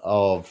glimmer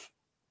of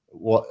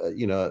what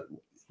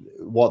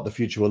the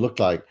future will look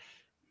like.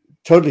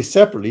 Totally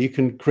separately, you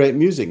can create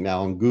music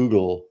now on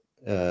Google.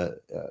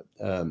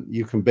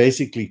 You can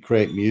basically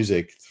create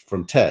music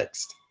from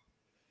text.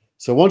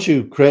 So once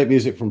you create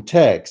music from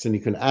text and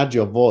you can add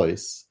your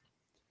voice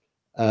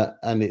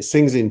and it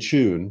sings in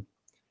tune,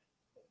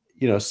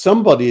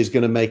 somebody is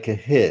going to make a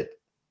hit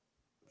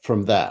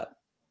from that.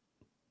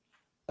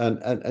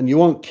 And you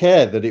won't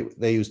care that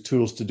they use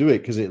tools to do it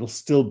because it'll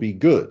still be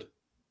good.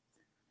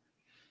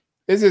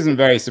 This isn't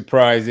very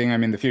surprising. I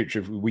mean, the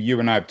future, you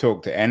and I have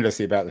talked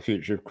endlessly about the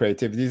future of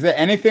creativity. Is there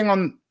anything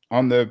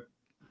on the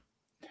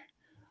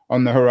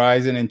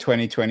horizon in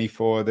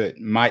 2024 that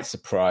might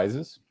surprise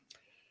us?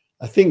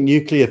 I think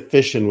nuclear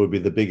fission would be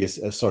the biggest,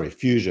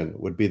 fusion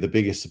would be the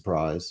biggest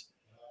surprise.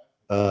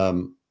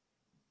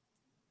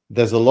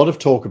 There's a lot of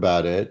talk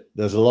about it.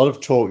 There's a lot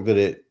of talk that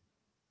it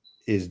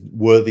is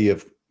worthy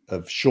of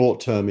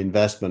short-term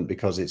investment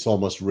because it's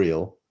almost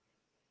real.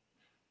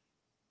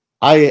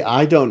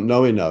 I don't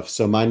know enough.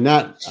 So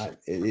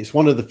it's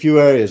one of the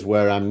few areas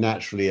where I'm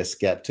naturally a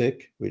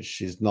skeptic,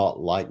 which is not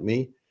like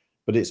me,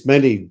 but it's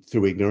mainly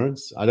through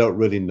ignorance. I don't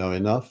really know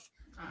enough.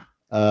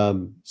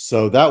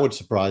 So that would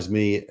surprise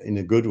me in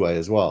a good way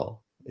as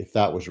well, if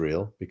that was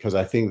real, because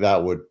I think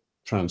that would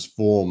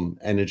transform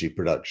energy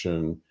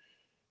production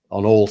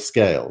on all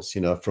scales,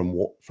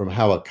 from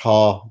how a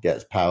car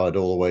gets powered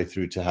all the way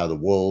through to how the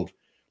world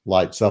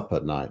lights up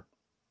at night.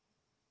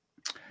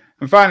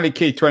 And finally,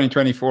 key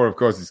 2024, of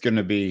course, is going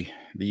to be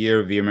the year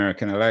of the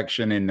American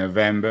election in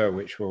November,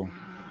 which will,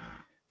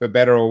 for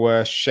better or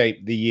worse,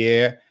 shape the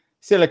year.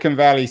 Silicon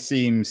Valley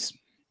seems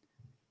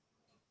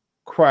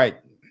quite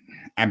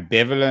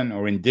ambivalent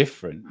or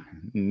indifferent.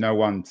 No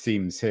one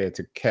seems here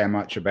to care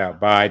much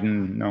about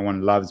Biden. No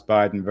one loves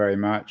Biden very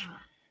much.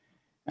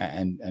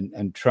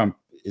 And Trump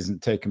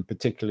isn't taken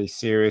particularly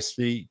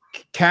seriously.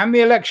 Can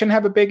the election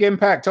have a big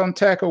impact on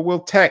tech, or will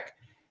tech?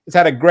 It's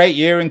had a great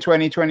year in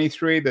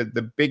 2023.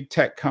 The big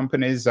tech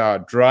companies are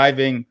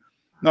driving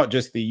not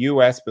just the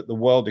US, but the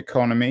world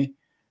economy.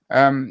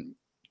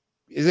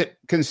 Is it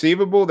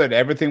conceivable that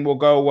everything will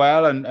go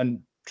well and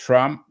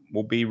Trump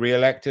will be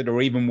reelected,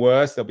 or even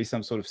worse, there'll be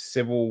some sort of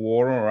civil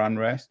war or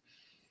unrest?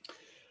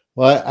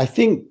 Well, I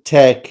think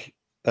tech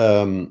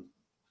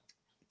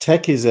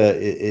is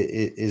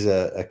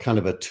a kind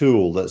of a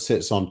tool that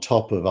sits on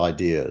top of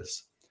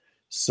ideas.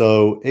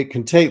 So it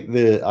can take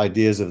the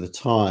ideas of the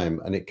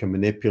time and it can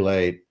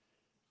manipulate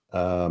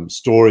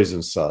stories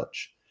and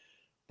such.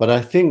 But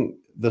I think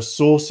the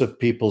source of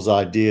people's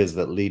ideas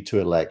that lead to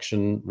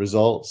election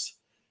results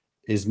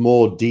is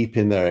more deep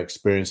in their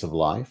experience of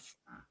life.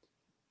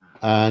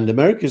 And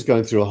America is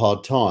going through a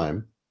hard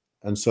time.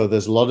 And so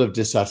there's a lot of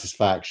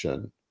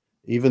dissatisfaction,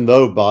 even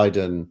though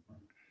Biden,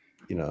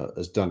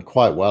 has done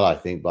quite well, I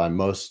think, by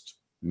most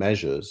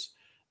measures.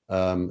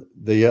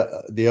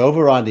 The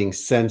overriding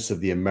sense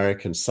of the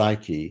American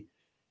psyche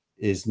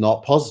is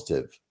not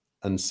positive.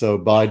 And so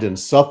Biden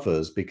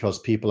suffers because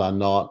people are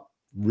not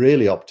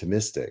really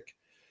optimistic.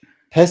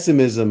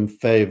 Pessimism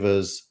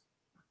favors,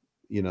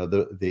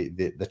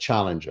 the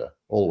challenger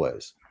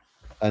always.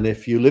 And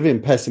if you live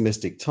in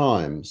pessimistic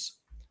times,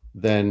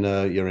 then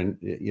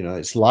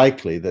it's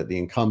likely that the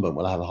incumbent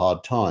will have a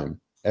hard time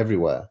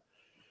everywhere.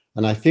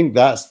 And I think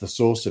that's the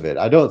source of it.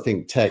 I don't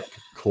think tech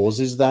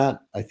causes that.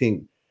 I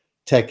think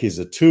tech is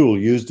a tool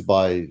used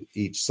by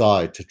each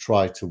side to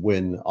try to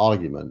win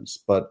arguments.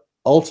 But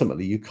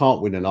ultimately, you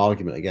can't win an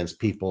argument against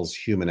people's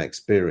human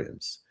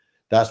experience.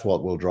 That's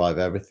what will drive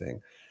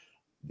everything.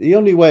 The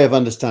only way of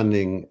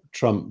understanding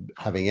Trump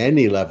having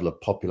any level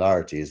of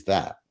popularity is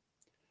that.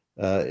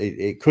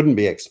 It couldn't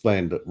be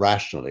explained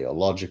rationally or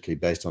logically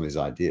based on his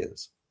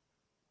ideas.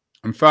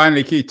 And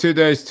finally, Keith, 2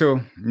 days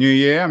till New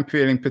Year. I'm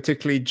feeling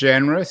particularly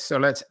generous. So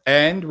let's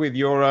end with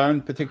your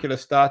own particular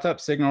startup,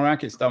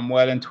 SignalRank. It's done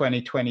well in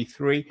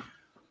 2023.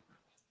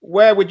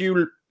 Where would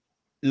you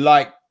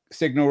like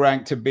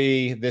SignalRank to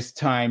be this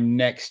time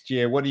next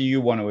year? What do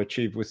you want to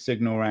achieve with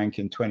SignalRank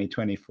in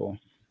 2024?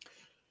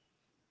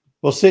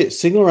 Well,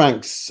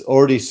 SignalRank's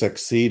already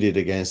succeeded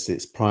against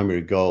its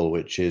primary goal,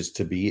 which is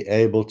to be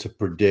able to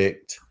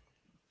predict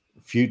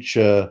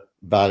future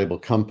valuable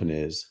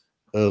companies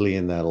early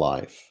in their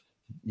life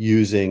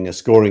using a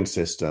scoring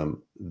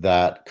system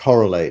that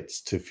correlates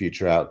to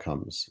future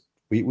outcomes.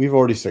 We've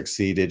already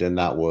succeeded, and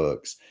that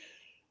works.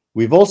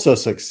 We've also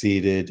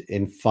succeeded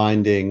in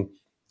finding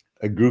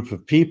a group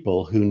of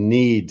people who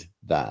need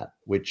that,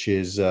 which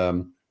is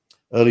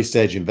early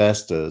stage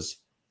investors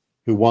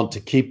who want to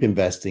keep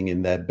investing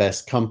in their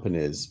best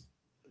companies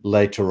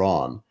later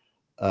on.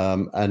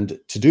 And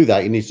to do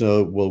that, you need to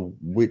know, well,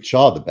 which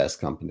are the best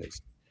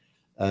companies?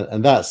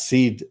 And that's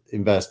seed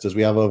investors.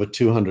 We have over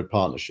 200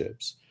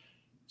 partnerships.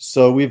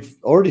 So we've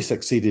already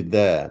succeeded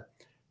there.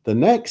 The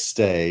next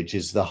stage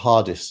is the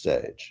hardest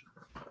stage,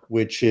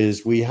 which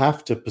is we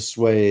have to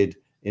persuade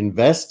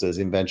investors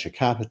in venture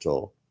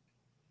capital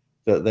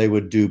that they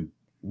would do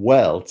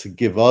well to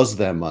give us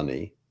their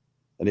money,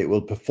 and it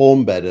will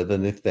perform better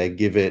than if they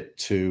give it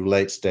to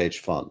late stage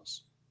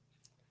funds.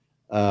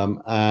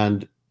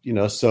 So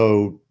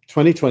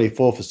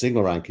 2024 for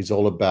SignalRank is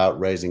all about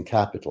raising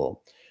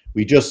capital.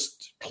 We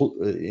just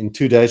in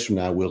 2 days from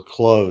now we'll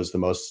close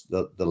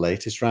the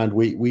latest round.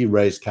 We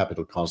raise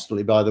capital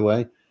constantly, by the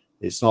way.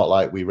 It's not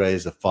like we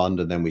raise a fund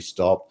and then we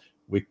stop.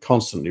 We're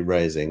constantly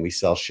raising. We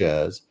sell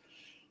shares.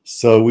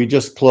 So we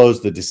just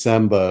closed the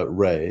December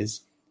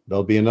raise.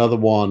 There'll be another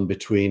one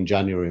between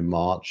January and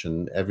March,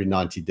 and every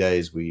 90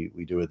 days we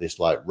do this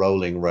like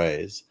rolling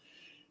raise.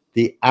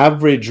 The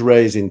average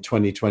raise in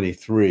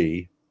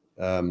 2023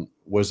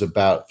 was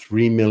about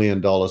 $3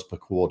 million per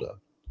quarter.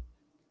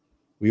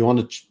 We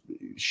want to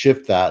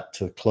shift that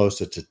to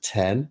closer to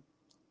 10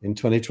 in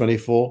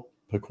 2024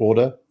 per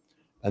quarter,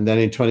 and then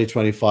in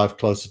 2025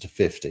 closer to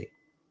 50.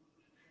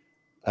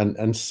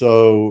 And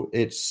so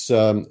it's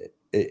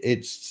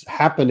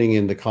happening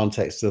in the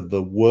context of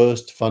the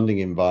worst funding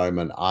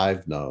environment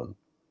I've known.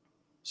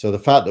 So the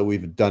fact that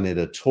we've done it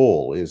at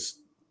all is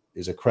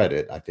a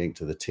credit, I think,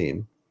 to the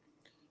team.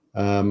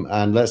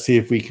 And let's see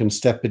if we can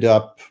step it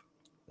up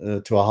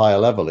to a higher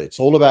level. It's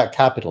all about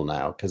capital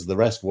now because the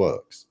rest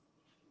works.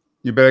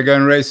 You better go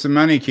and raise some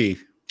money,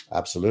 Keith.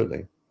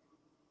 Absolutely.